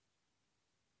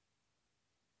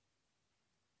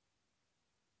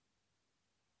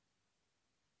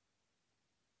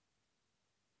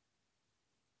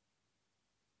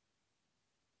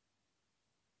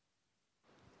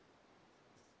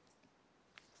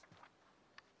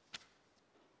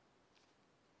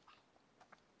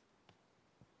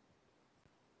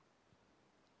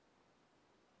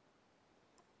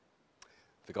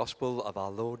The Gospel of our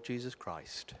Lord Jesus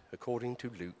Christ, according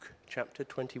to Luke, chapter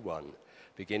 21,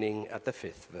 beginning at the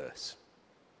 5th verse.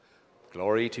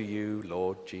 Glory to you,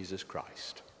 Lord Jesus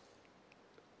Christ.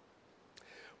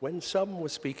 When some were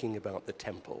speaking about the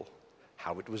temple,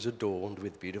 how it was adorned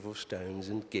with beautiful stones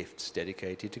and gifts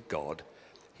dedicated to God,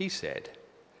 he said,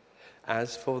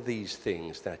 "As for these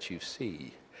things that you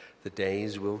see, the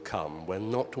days will come when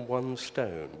not one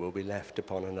stone will be left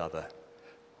upon another.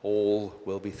 All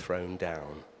will be thrown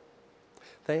down."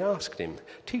 They asked him,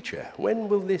 "Teacher, when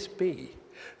will this be?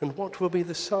 And what will be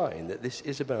the sign that this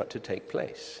is about to take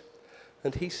place?"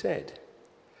 And he said,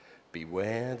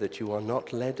 "Beware that you are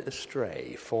not led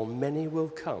astray, for many will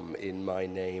come in my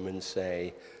name and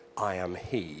say, 'I am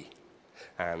he,'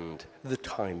 and 'the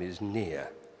time is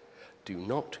near.' Do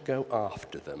not go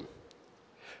after them.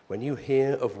 When you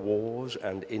hear of wars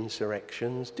and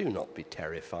insurrections, do not be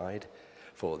terrified,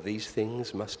 for these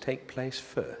things must take place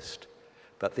first,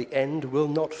 but the end will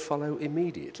not follow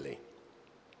immediately."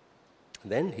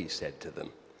 Then he said to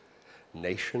them,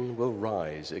 "Nation will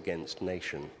rise against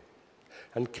nation,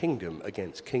 and kingdom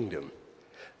against kingdom.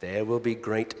 There will be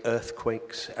great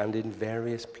earthquakes, and in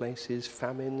various places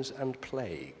famines and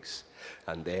plagues,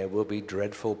 and there will be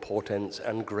dreadful portents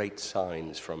and great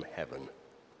signs from heaven.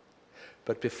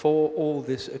 But before all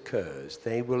this occurs,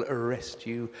 they will arrest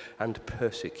you and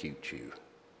persecute you.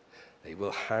 They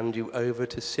will hand you over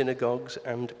to synagogues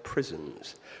and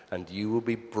prisons, and you will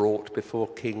be brought before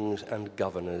kings and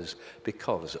governors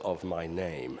because of my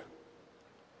name.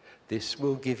 This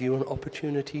will give you an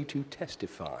opportunity to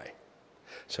testify.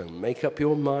 So make up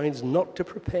your minds not to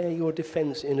prepare your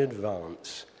defense in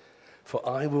advance, for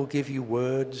I will give you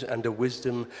words and a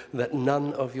wisdom that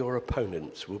none of your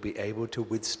opponents will be able to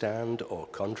withstand or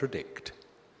contradict.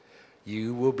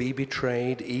 You will be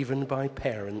betrayed even by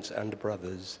parents and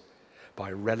brothers, by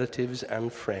relatives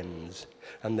and friends,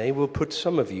 and they will put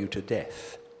some of you to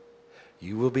death.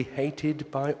 You will be hated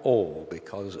by all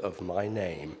because of my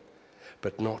name,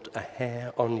 but not a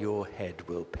hair on your head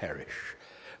will perish.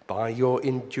 By your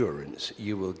endurance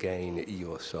you will gain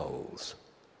your souls."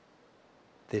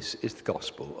 This is the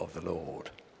gospel of the Lord.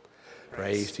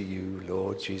 Praise to you,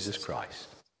 Lord Jesus Christ.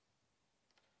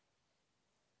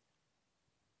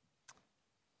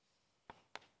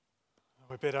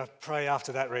 We better pray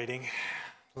after that reading.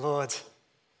 Lord,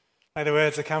 may the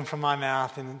words that come from my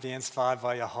mouth and be inspired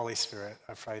by your Holy Spirit.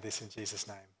 I pray this in Jesus'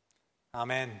 name.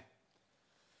 Amen.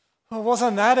 Well,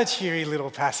 wasn't that a cheery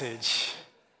little passage?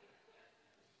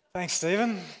 Thanks,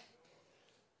 Stephen.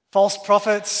 False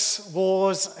prophets,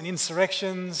 wars and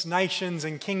insurrections, nations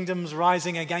and kingdoms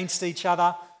rising against each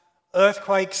other,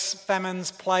 earthquakes,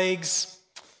 famines, plagues.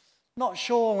 Not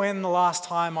sure when the last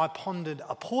time I pondered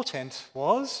a portent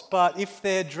was, but if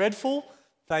they're dreadful,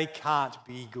 they can't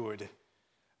be good.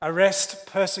 Arrest,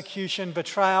 persecution,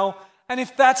 betrayal, and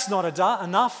if that's not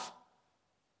enough,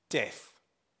 death.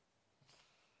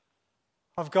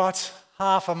 I've got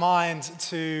half a mind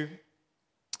to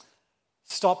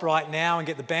stop right now and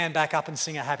get the band back up and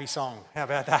sing a happy song. How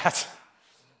about that?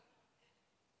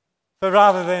 But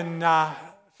rather than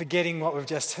forgetting what we've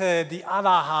just heard, the other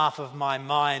half of my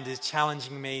mind is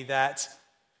challenging me that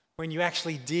when you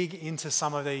actually dig into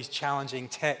some of these challenging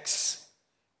texts,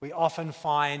 we often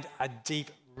find a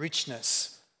deep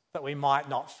richness that we might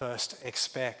not first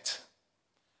expect.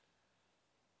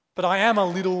 But I am a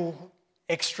little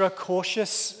extra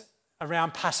cautious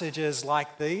around passages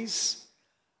like these,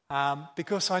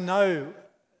 because I know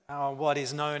what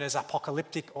is known as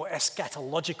apocalyptic or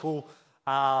eschatological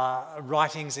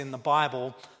writings in the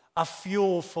Bible are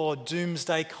fuel for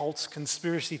doomsday cults,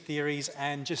 conspiracy theories,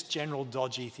 and just general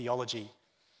dodgy theology.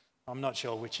 I'm not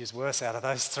sure which is worse out of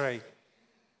those three.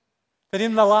 But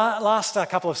in the last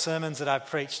couple of sermons that I've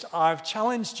preached, I've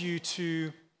challenged you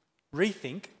to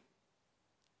rethink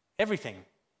everything.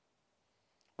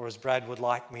 Or as Brad would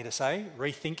like me to say,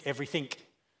 rethink everything.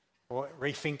 Or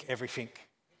rethink everything.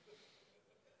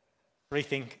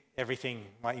 Rethink everything,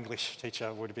 my English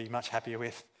teacher would be much happier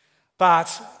with.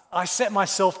 But I set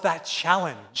myself that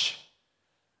challenge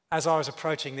as I was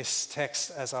approaching this text,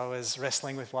 as I was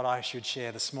wrestling with what I should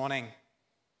share this morning.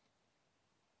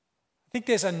 I think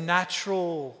there's a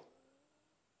natural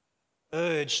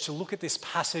urge to look at this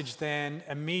passage, then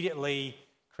immediately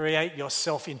create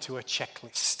yourself into a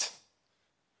checklist.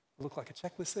 Look like a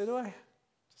checklist there, do I?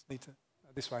 Just need to,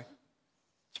 this way.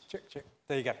 Check.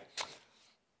 There you go.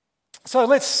 So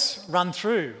let's run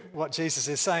through what Jesus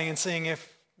is saying and seeing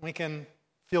if we can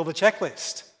fill the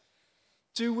checklist.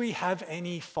 Do we have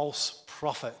any false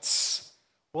prophets?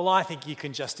 Well, I think you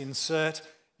can just insert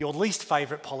your least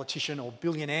favourite politician or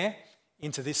billionaire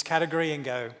into this category and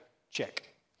go, check.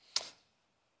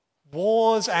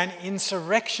 Wars and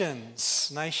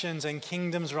insurrections, nations and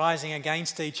kingdoms rising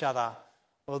against each other.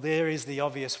 Well, there is the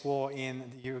obvious war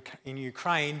in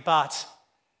Ukraine, but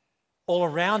all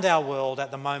around our world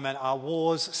at the moment are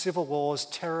wars, civil wars,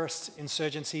 terrorist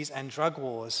insurgencies and drug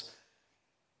wars,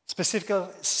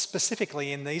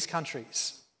 specifically in these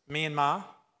countries: Myanmar,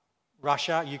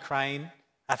 Russia, Ukraine,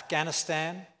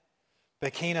 Afghanistan,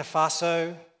 Burkina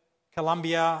Faso,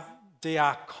 Colombia,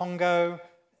 DR Congo,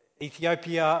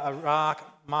 Ethiopia,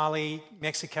 Iraq, Mali,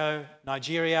 Mexico,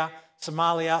 Nigeria,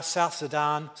 Somalia, South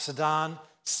Sudan,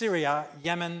 Syria,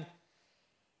 Yemen,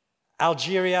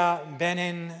 Algeria,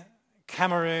 Benin,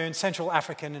 Cameroon, Central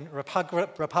African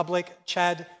Republic,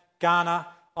 Chad, Ghana,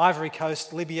 Ivory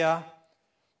Coast, Libya,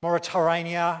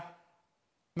 Mauritania,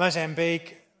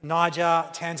 Mozambique, Niger,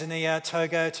 Tanzania,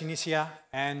 Togo, Tunisia,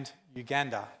 and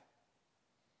Uganda.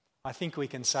 I think we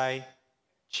can say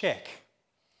check.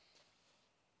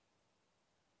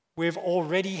 We've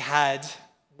already had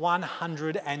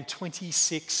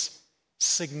 126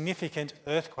 significant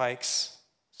earthquakes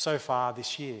so far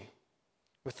this year,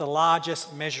 with the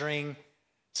largest measuring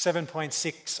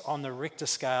 7.6 on the Richter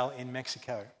scale in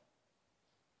Mexico.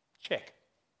 Check.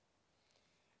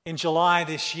 In July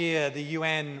this year, the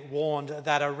UN warned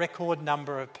that a record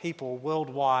number of people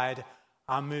worldwide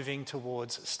are moving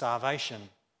towards starvation.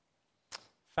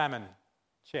 Famine.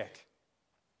 Check.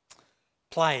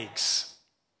 Plagues.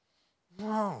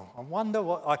 Oh, I wonder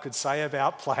what I could say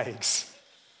about plagues.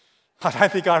 I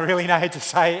don't think I really know to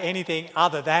say anything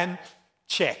other than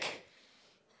check.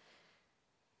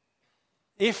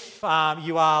 If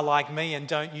you are like me and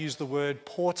don't use the word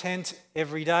portent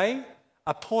every day,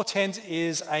 a portent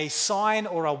is a sign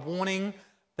or a warning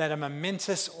that a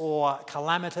momentous or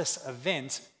calamitous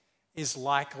event is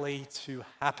likely to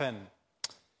happen.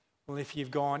 Well, if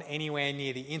you've gone anywhere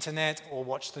near the internet or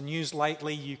watched the news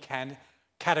lately, you can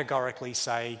categorically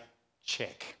say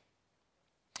check.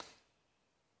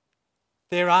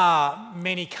 There are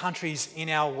many countries in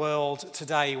our world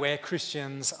today where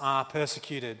Christians are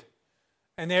persecuted.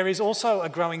 And there is also a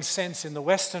growing sense in the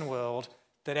Western world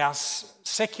that our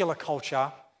secular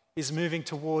culture is moving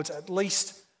towards at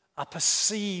least a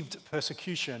perceived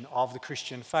persecution of the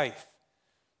Christian faith.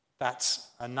 That's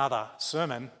another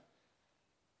sermon,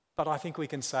 but I think we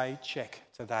can say check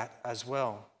to that as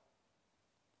well.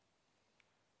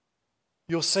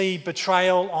 You'll see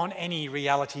betrayal on any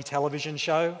reality television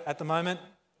show at the moment,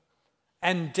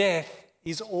 and death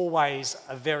is always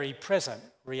a very present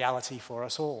reality for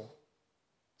us all.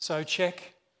 So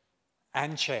check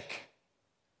and check.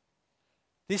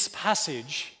 This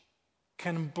passage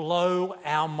can blow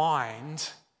our mind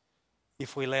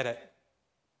if we let it.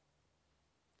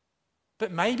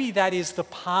 But maybe that is the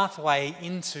pathway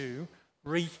into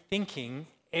rethinking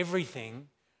everything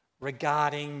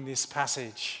regarding this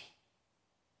passage.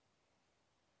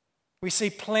 We see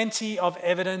plenty of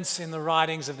evidence in the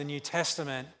writings of the New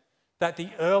Testament that the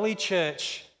early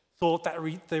church thought that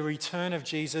the return of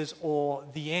Jesus, or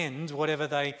the end, whatever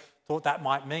they thought that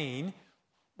might mean,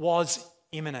 was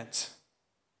imminent.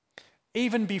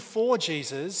 Even before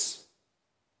Jesus,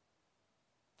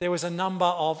 there was a number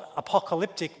of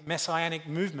apocalyptic messianic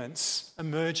movements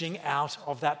emerging out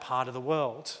of that part of the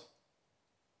world.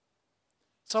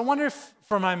 So I wonder if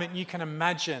for a moment you can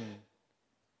imagine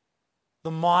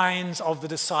the minds of the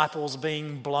disciples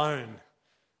being blown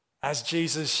as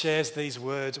Jesus shares these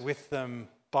words with them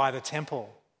by the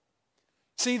temple.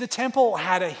 See, the temple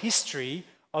had a history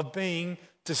of being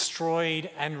destroyed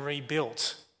and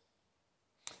rebuilt.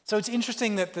 So it's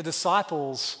interesting that the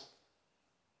disciples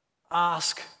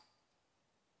ask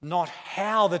not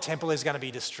how the temple is going to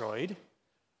be destroyed,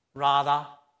 rather,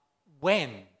 when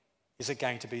is it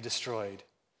going to be destroyed?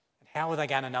 And how are they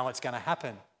going to know it's going to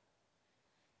happen?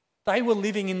 They were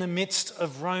living in the midst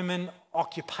of Roman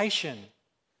occupation.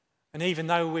 And even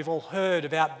though we've all heard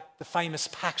about the famous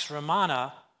Pax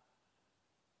Romana,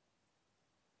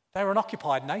 they were an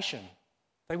occupied nation.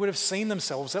 They would have seen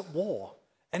themselves at war.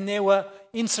 And there were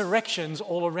insurrections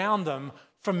all around them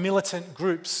from militant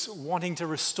groups wanting to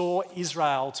restore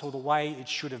Israel to the way it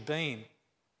should have been.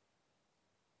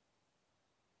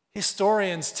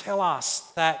 Historians tell us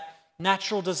that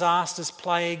natural disasters,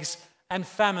 plagues, and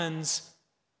famines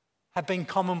have been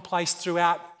commonplace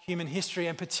throughout human history,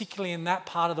 and particularly in that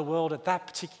part of the world at that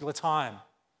particular time.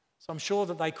 So I'm sure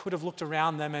that they could have looked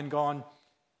around them and gone,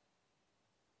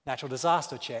 natural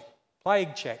disaster, check.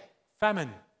 Plague, check.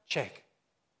 Famine, check.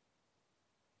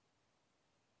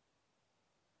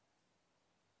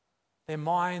 Their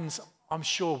minds, I'm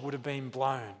sure, would have been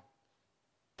blown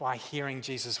by hearing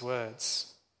Jesus'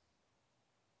 words.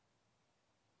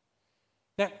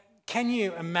 Now, can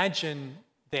you imagine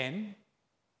then,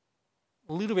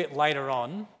 a little bit later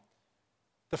on,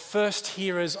 the first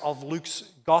hearers of Luke's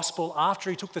gospel, after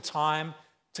he took the time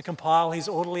to compile his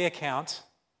orderly account,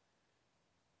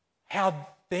 how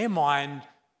their mind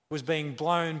was being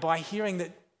blown by hearing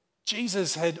that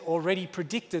Jesus had already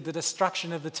predicted the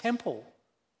destruction of the temple,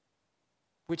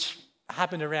 which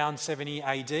happened around 70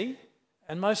 AD,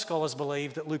 and most scholars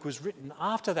believe that Luke was written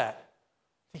after that,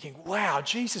 thinking, wow,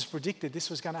 Jesus predicted this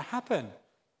was going to happen.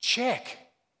 Check.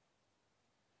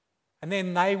 And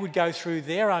then they would go through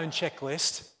their own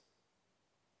checklist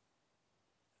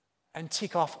and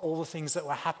tick off all the things that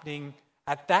were happening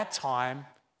at that time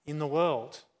in the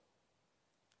world.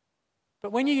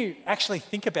 But when you actually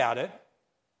think about it,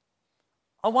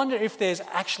 I wonder if there's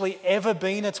actually ever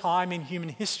been a time in human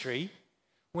history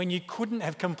when you couldn't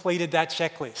have completed that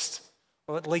checklist,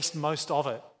 or at least most of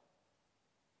it.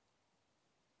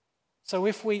 So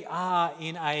if we are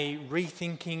in a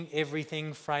rethinking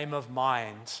everything frame of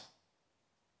mind,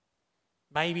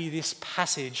 maybe this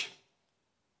passage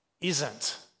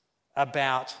isn't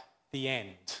about the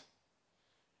end.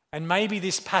 And maybe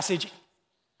this passage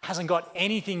hasn't got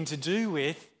anything to do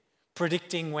with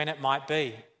predicting when it might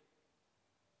be.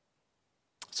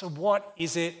 So what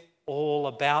is it all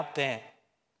about then?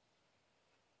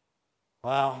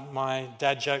 Well, my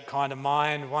dad joke kind of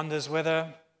mind wonders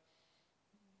whether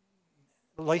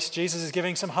at least Jesus is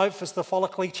giving some hope for the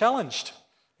follically challenged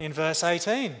in verse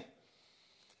 18.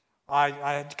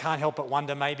 I can't help but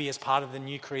wonder, maybe as part of the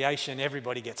new creation,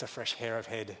 everybody gets a fresh head of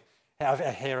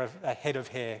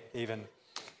hair even.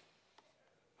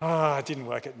 Oh, it didn't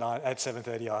work at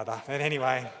 7:30 either. But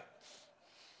anyway,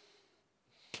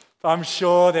 I'm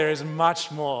sure there is much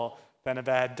more than a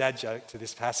bad dad joke to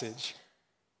this passage.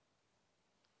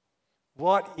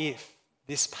 What if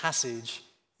this passage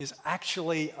is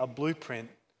actually a blueprint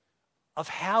of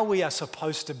how we are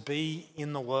supposed to be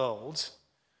in the world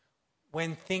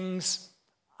when things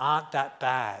aren't that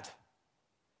bad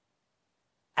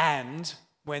and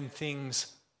when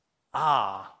things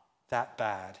are that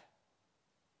bad?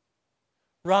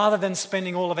 Rather than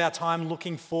spending all of our time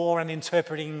looking for and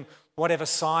interpreting whatever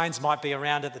signs might be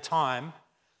around at the time,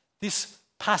 this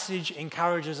passage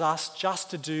encourages us just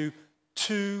to do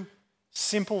two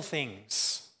simple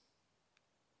things.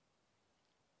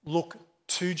 Look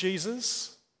to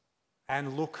Jesus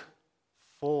and look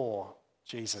for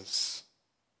Jesus.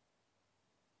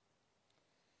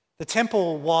 The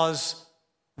temple was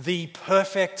the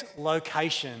perfect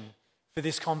location for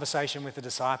this conversation with the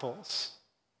disciples.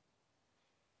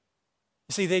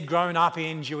 You see, they'd grown up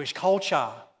in Jewish culture,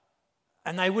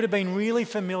 and they would have been really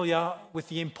familiar with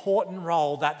the important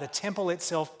role that the temple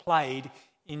itself played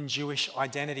in Jewish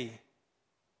identity.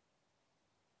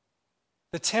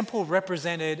 The temple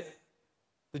represented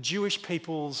the Jewish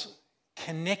people's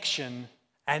connection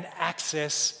and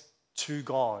access to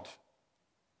God.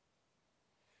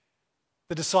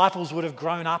 The disciples would have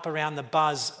grown up around the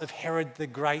buzz of Herod the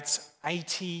Great's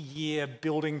 80-year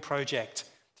building project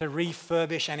to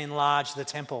refurbish and enlarge the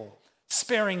temple.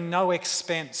 Sparing no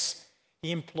expense,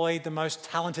 he employed the most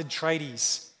talented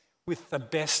tradies with the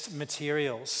best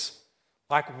materials,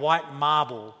 like white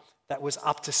marble that was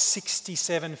up to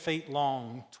 67 feet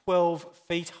long, 12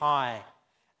 feet high,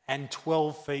 and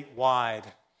 12 feet wide.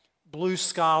 Blue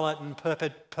scarlet and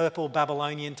purple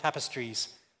Babylonian tapestries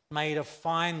made of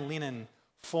fine linen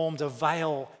formed a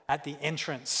veil at the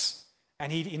entrance,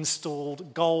 and he'd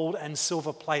installed gold and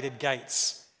silver plated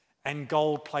gates and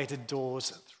gold plated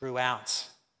doors throughout.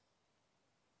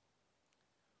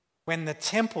 When the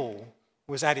temple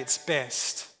was at its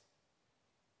best,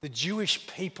 the Jewish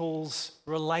people's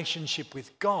relationship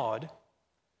with God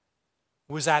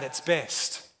was at its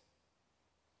best.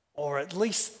 Or at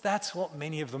least that's what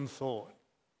many of them thought.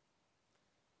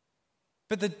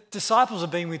 But the disciples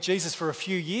had been with Jesus for a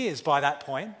few years by that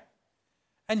point,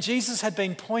 and Jesus had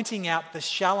been pointing out the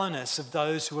shallowness of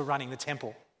those who were running the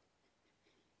temple.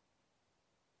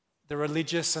 The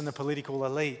religious and the political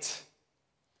elite.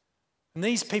 And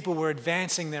these people were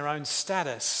advancing their own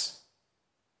status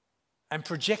and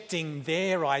projecting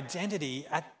their identity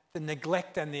at the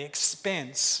neglect and the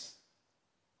expense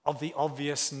of the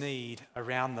obvious need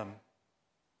around them.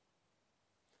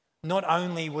 Not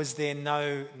only was there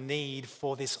no need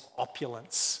for this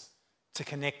opulence to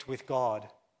connect with God,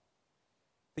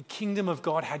 the kingdom of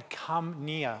God had come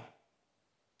near.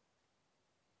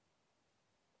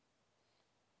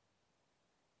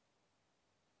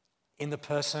 In the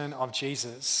person of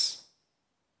Jesus.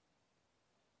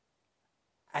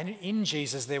 And in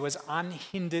Jesus, there was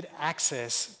unhindered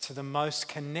access to the most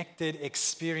connected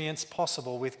experience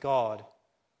possible with God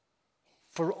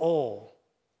for all.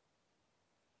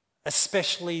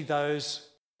 especially those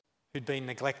who'd been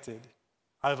neglected,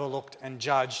 overlooked, and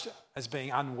judged as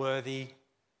being unworthy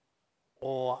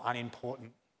or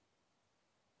unimportant.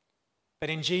 But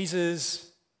in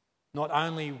Jesus, not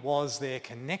only was there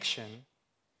connection,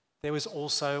 there was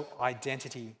also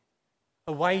identity,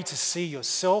 a way to see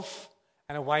yourself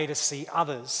and a way to see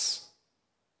others,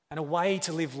 and a way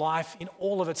to live life in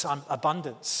all of its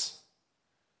abundance.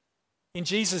 In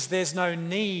Jesus, there's no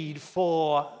need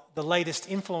for the latest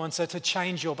influencer to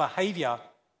change your behavior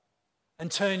and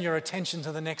turn your attention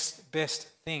to the next best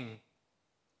thing.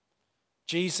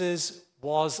 Jesus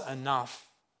was enough.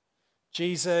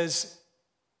 Jesus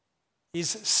is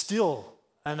still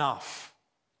enough.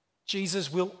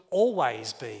 Jesus will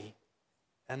always be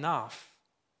enough.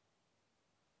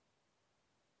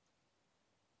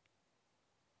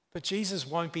 But Jesus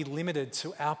won't be limited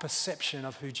to our perception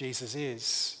of who Jesus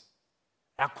is.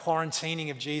 Our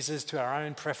quarantining of Jesus to our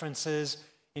own preferences,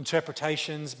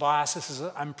 interpretations, biases,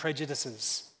 and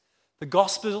prejudices. The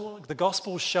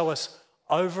Gospels show us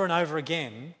over and over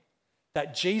again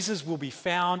that Jesus will be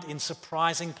found in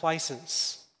surprising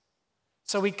places.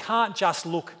 So we can't just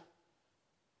look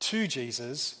to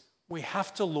Jesus, we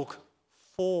have to look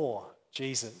for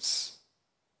Jesus.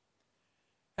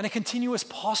 And a continuous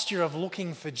posture of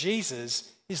looking for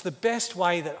Jesus is the best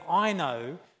way that I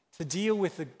know to deal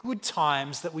with the good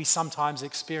times that we sometimes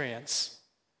experience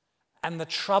and the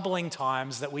troubling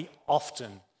times that we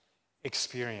often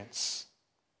experience.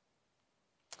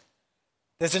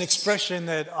 There's an expression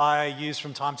that I use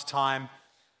from time to time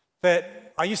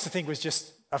that I used to think was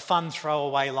just a fun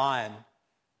throwaway line.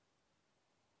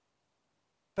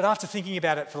 But after thinking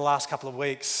about it for the last couple of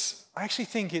weeks, I actually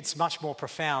think it's much more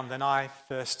profound than I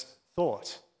first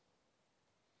thought.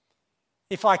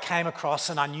 If I came across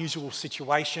an unusual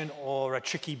situation or a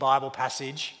tricky Bible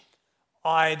passage,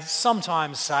 I'd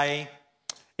sometimes say,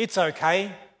 "It's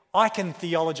okay, I can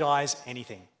theologize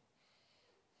anything."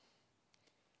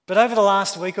 But over the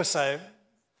last week or so,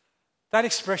 that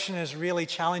expression has really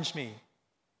challenged me.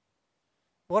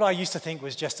 What I used to think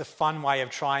was just a fun way of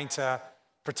trying to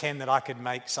pretend that I could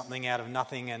make something out of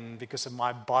nothing, and because of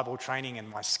my Bible training and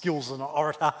my skills as an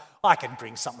orator, I could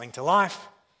bring something to life.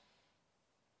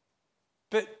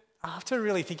 But after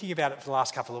really thinking about it for the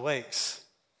last couple of weeks,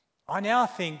 I now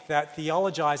think that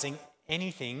theologizing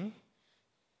anything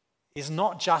is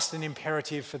not just an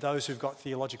imperative for those who've got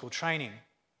theological training,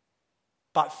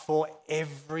 but for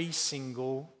every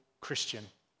single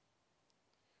Christian.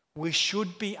 We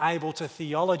should be able to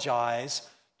theologize,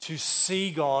 to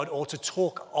see God or to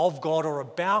talk of God or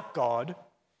about God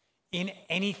in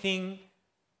anything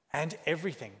and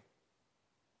everything.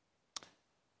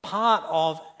 Part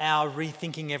of our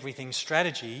rethinking everything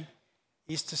strategy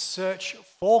is to search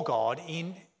for God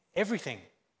in everything.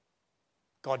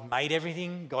 God made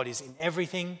everything, God is in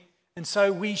everything, and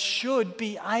so we should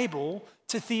be able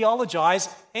to theologize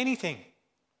anything.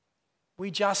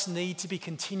 We just need to be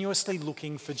continuously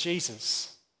looking for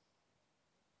Jesus.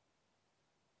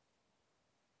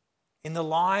 In the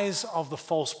lies of the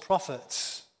false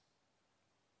prophets,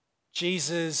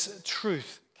 Jesus'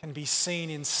 truth can be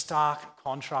seen in stark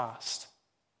contrast.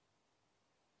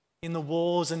 In the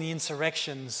wars and the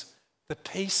insurrections, the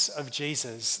peace of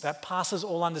Jesus that passes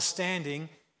all understanding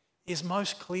is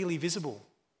most clearly visible.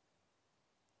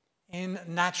 In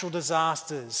natural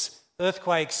disasters,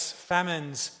 earthquakes,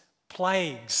 famines,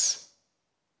 plagues,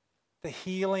 the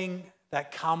healing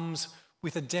that comes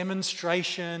with a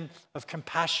demonstration of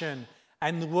compassion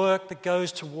and the work that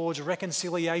goes towards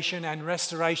reconciliation and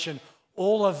restoration,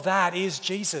 all of that is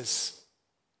Jesus.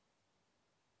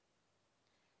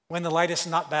 When the latest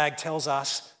nutbag tells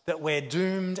us that we're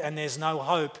doomed and there's no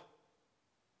hope,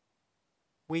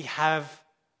 we have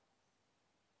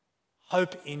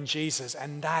hope in Jesus,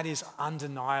 and that is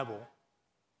undeniable.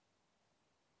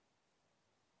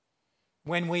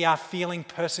 When we are feeling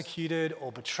persecuted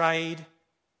or betrayed,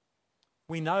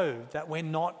 we know that we're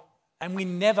not and we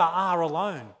never are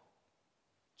alone.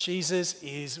 Jesus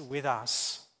is with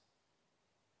us.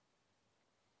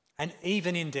 And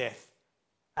even in death,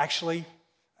 actually,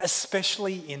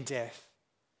 especially in death,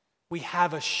 we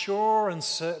have a sure and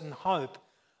certain hope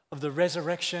of the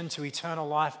resurrection to eternal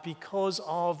life because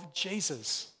of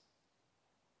Jesus.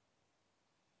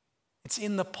 It's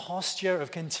in the posture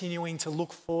of continuing to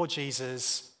look for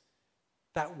Jesus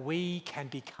that we can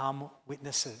become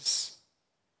witnesses.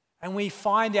 And we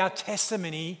find our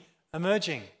testimony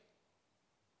emerging.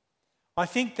 I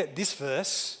think that this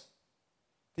verse,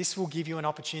 this will give you an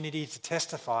opportunity to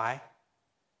testify.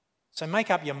 So make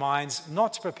up your minds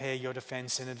not to prepare your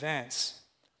defense in advance.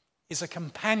 Is a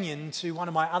companion to one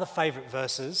of my other favorite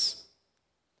verses.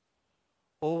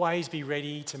 Always be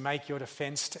ready to make your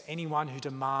defense to anyone who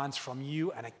demands from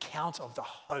you an account of the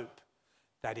hope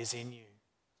that is in you.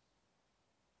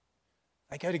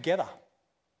 They go together.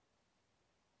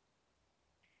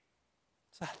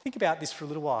 So think about this for a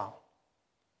little while.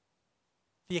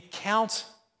 The account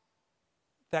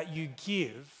that you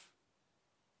give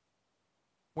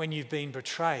when you've been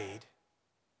betrayed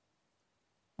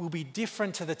will be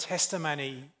different to the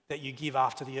testimony that you give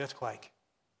after the earthquake.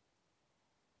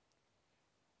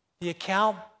 The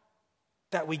account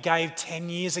that we gave 10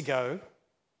 years ago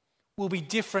will be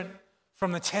different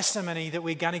from the testimony that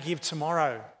we're going to give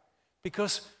tomorrow,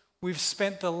 because we've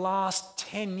spent the last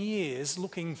 10 years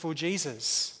looking for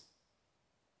Jesus.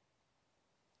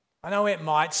 I know it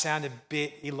might sound a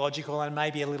bit illogical and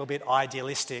maybe a little bit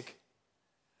idealistic,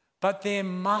 but there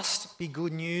must be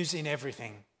good news in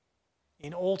everything,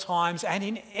 in all times and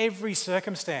in every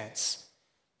circumstance,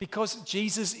 because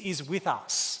Jesus is with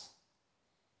us.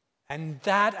 And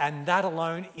that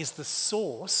alone is the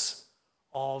source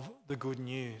of the good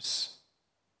news.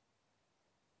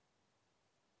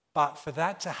 But for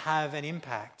that to have an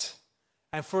impact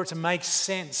and for it to make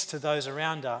sense to those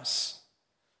around us,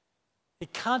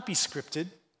 it can't be scripted.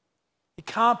 It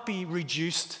can't be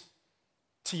reduced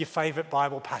to your favourite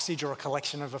Bible passage or a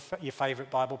collection of your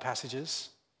favourite Bible passages,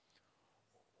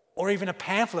 or even a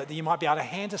pamphlet that you might be able to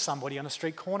hand to somebody on a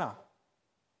street corner.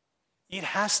 It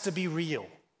has to be real.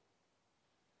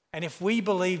 And if we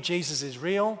believe Jesus is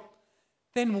real,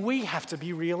 then we have to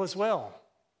be real as well.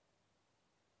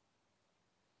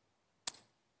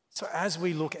 So as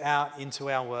we look out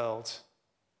into our world,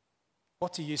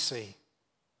 what do you see?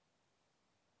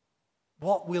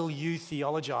 What will you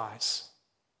theologize?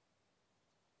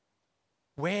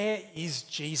 Where is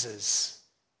Jesus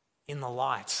in the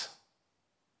light?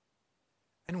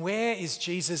 And where is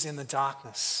Jesus in the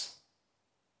darkness?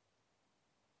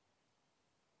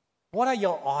 What are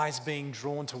your eyes being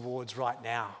drawn towards right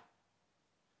now?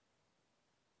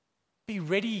 Be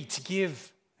ready to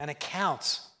give an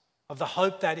account of the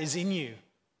hope that is in you.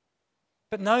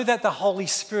 But know that the Holy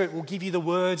Spirit will give you the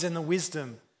words and the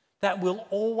wisdom that will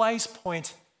always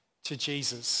point to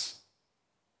Jesus.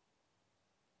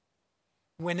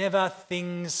 Whenever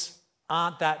things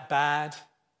aren't that bad,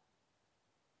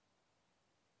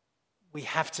 we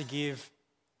have to give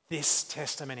this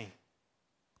testimony.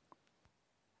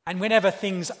 And whenever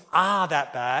things are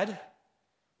that bad,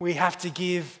 we have to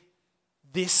give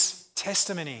this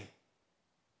testimony.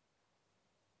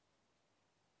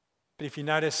 But if you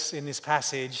notice in this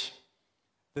passage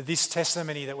that this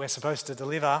testimony that we're supposed to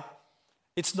deliver,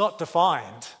 it's not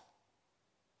defined.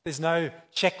 There's no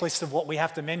checklist of what we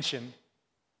have to mention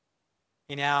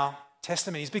in our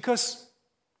testimonies, because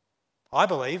I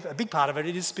believe a big part of it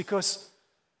is because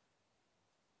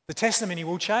the testimony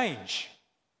will change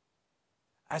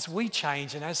as we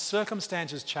change and as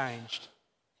circumstances changed.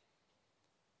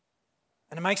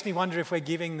 And it makes me wonder if we're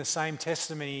giving the same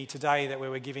testimony today that we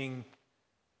were giving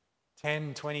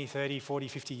 10, 20, 30, 40,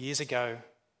 50 years ago.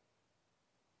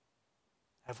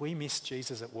 Have we missed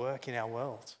Jesus at work in our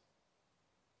world?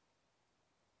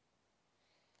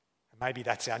 And maybe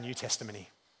that's our new testimony.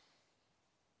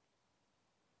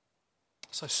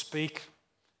 So speak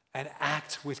and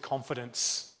act with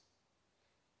confidence,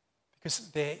 because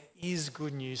there is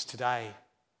good news today.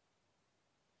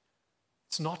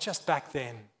 It's not just back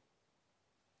then.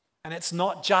 And it's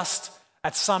not just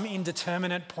at some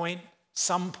indeterminate point,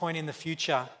 some point in the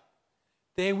future.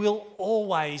 There will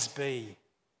always be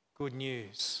good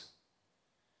news,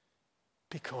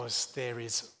 because there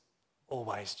is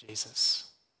always Jesus.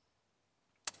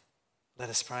 Let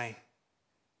us pray.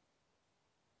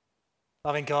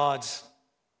 Loving God,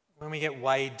 when we get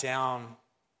weighed down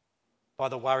by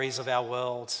the worries of our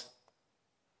world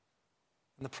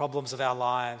and the problems of our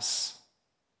lives,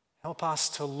 help us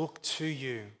to look to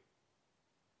you,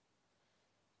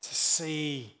 to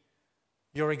see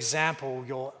your example,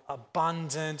 your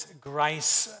abundant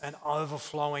grace and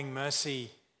overflowing mercy,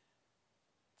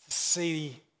 to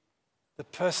see the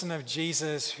person of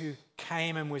Jesus who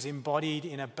came and was embodied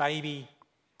in a baby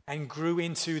and grew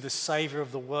into the Saviour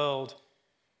of the world,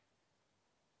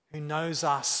 who knows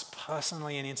us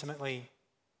personally and intimately.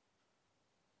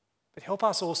 But help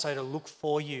us also to look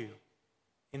for you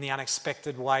in the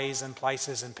unexpected ways and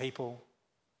places and people.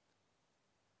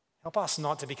 Help us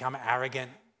not to become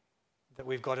arrogant that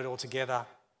we've got it all together,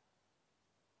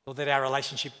 or that our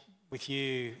relationship with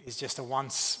you is just a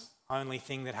once only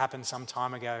thing that happened some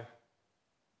time ago,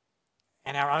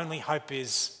 and our only hope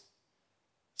is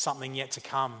something yet to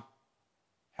come.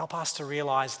 Help us to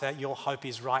realize that your hope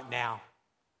is right now,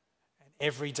 and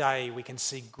every day we can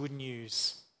see good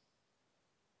news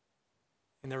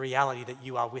in the reality that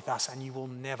you are with us and you will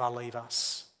never leave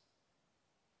us.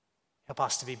 Help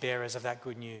us to be bearers of that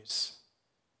good news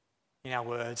in our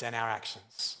words and our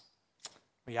actions.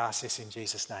 We ask this in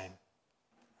Jesus' name.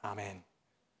 Amen.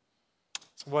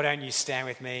 So why don't you stand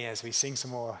with me as we sing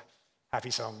some more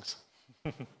happy songs?